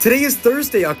Today is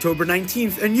Thursday, October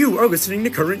 19th, and you are listening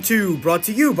to Current 2, brought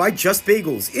to you by Just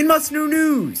Bagels. In Must Know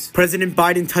News, President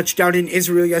Biden touched down in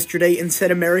Israel yesterday and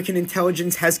said American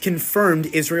intelligence has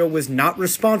confirmed Israel was not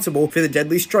responsible for the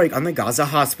deadly strike on the Gaza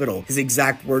hospital. His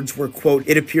exact words were, quote,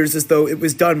 "It appears as though it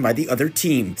was done by the other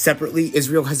team." Separately,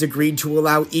 Israel has agreed to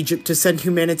allow Egypt to send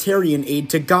humanitarian aid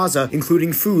to Gaza,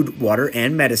 including food, water,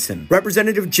 and medicine.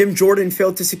 Representative Jim Jordan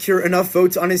failed to secure enough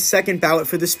votes on his second ballot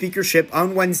for the speakership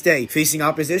on Wednesday, facing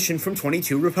opposition from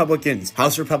 22 Republicans.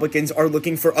 House Republicans are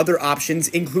looking for other options,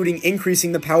 including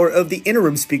increasing the power of the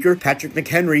interim speaker, Patrick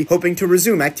McHenry, hoping to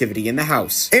resume activity in the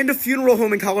House. And a funeral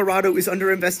home in Colorado is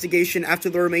under investigation after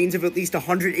the remains of at least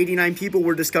 189 people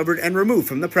were discovered and removed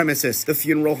from the premises. The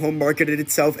funeral home marketed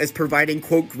itself as providing,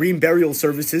 quote, green burial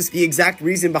services. The exact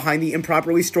reason behind the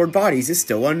improperly stored bodies is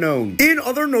still unknown. In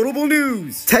other notable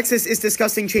news, Texas is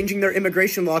discussing changing their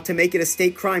immigration law to make it a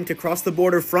state crime to cross the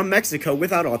border from Mexico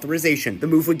without authorization. The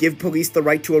move would give police the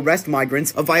right to arrest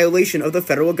migrants, a violation of the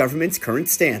federal government's current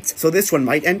stance. So this one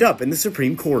might end up in the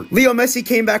Supreme Court. Leo Messi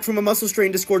came back from a muscle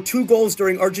strain to score 2 goals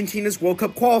during Argentina's World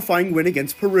Cup qualifying win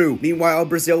against Peru. Meanwhile,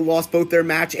 Brazil lost both their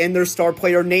match and their star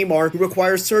player Neymar, who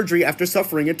requires surgery after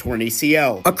suffering a torn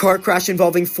ACL. A car crash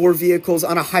involving 4 vehicles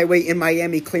on a highway in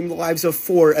Miami claimed the lives of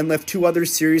 4 and left 2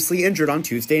 others seriously injured on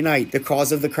Tuesday night. The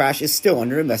cause of the crash is still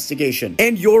under investigation.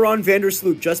 And Joran van der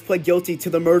Sloot just pled guilty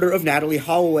to the murder of Natalie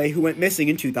Holloway, who went missing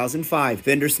in 2005.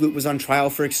 Van der Sloot was on trial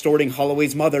for extorting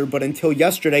Holloway's mother, but until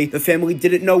yesterday, the family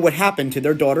didn't know what happened to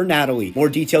their daughter Natalie. More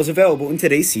details available in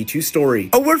today's C2 story.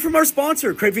 A word from our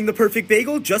sponsor, craving the perfect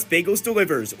bagel? Just Bagels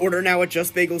delivers. Order now at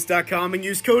justbagels.com and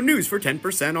use code NEWS for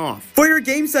 10% off. For your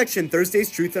game section, Thursday's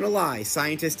Truth and a Lie.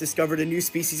 Scientists discovered a new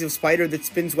species of spider that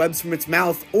spins webs from its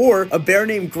mouth, or a bear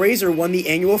named Grazer won the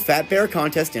annual Fat Bear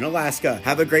contest in Alaska.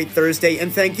 Have a great Thursday,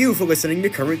 and thank you for listening to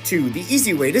Current 2, the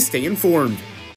easy way to stay informed.